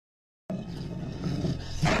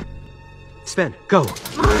Sven, go.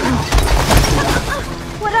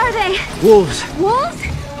 What are they? Wolves. Wolves?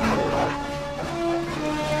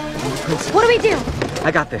 Princess. What do we do?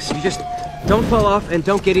 I got this. You just don't fall off and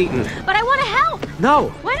don't get eaten. But I want to help. No.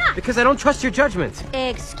 Why not? Because I don't trust your judgment.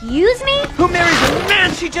 Excuse me? Who marries a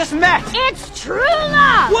man she just met? It's true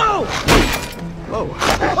love! Whoa! Whoa.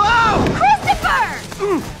 Whoa! Christopher!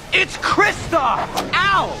 It's Krista!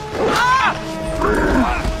 Ow! Ah!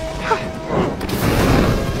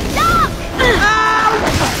 Stop!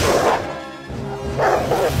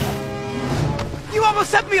 You almost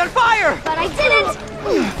set me on fire! But I didn't!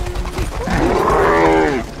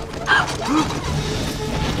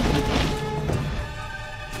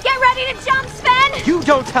 Get ready to jump, Sven! You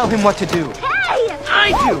don't tell him what to do. Hey!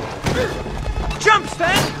 I do! Jump,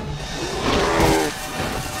 Sven!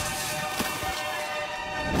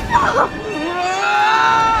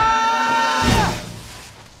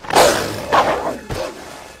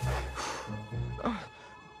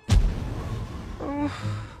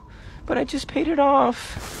 But I just paid it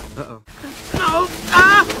off. Uh-oh. No!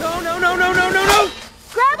 Ah! No, no, no, no, no, no, no!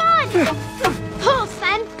 Grab on! Pull,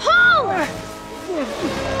 Sven, pull!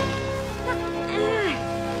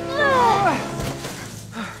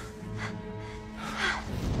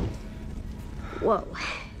 Whoa.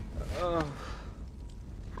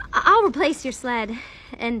 I'll replace your sled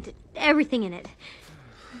and everything in it.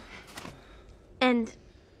 And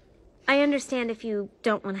I understand if you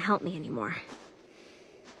don't want to help me anymore.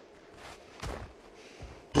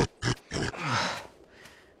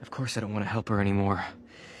 Of course I don't want to help her anymore.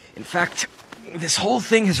 In fact, this whole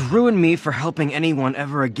thing has ruined me for helping anyone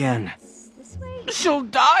ever again. This way? She'll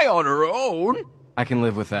die on her own. I can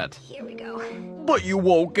live with that. Here we go. But you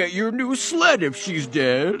won't get your new sled if she's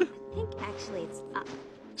dead. I think actually it's up.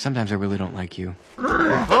 Sometimes I really don't like you.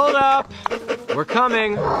 Hold up! We're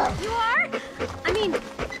coming! You are? I mean,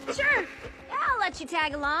 sure. I'll let you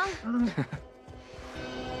tag along.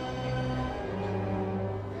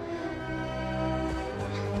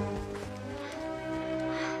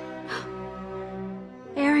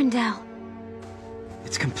 Arendelle.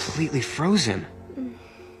 It's completely frozen.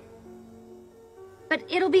 But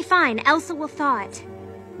it'll be fine. Elsa will thaw it.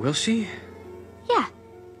 Will she? Yeah.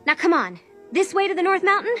 Now come on. This way to the North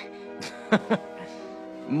Mountain?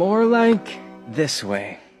 More like this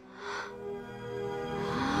way.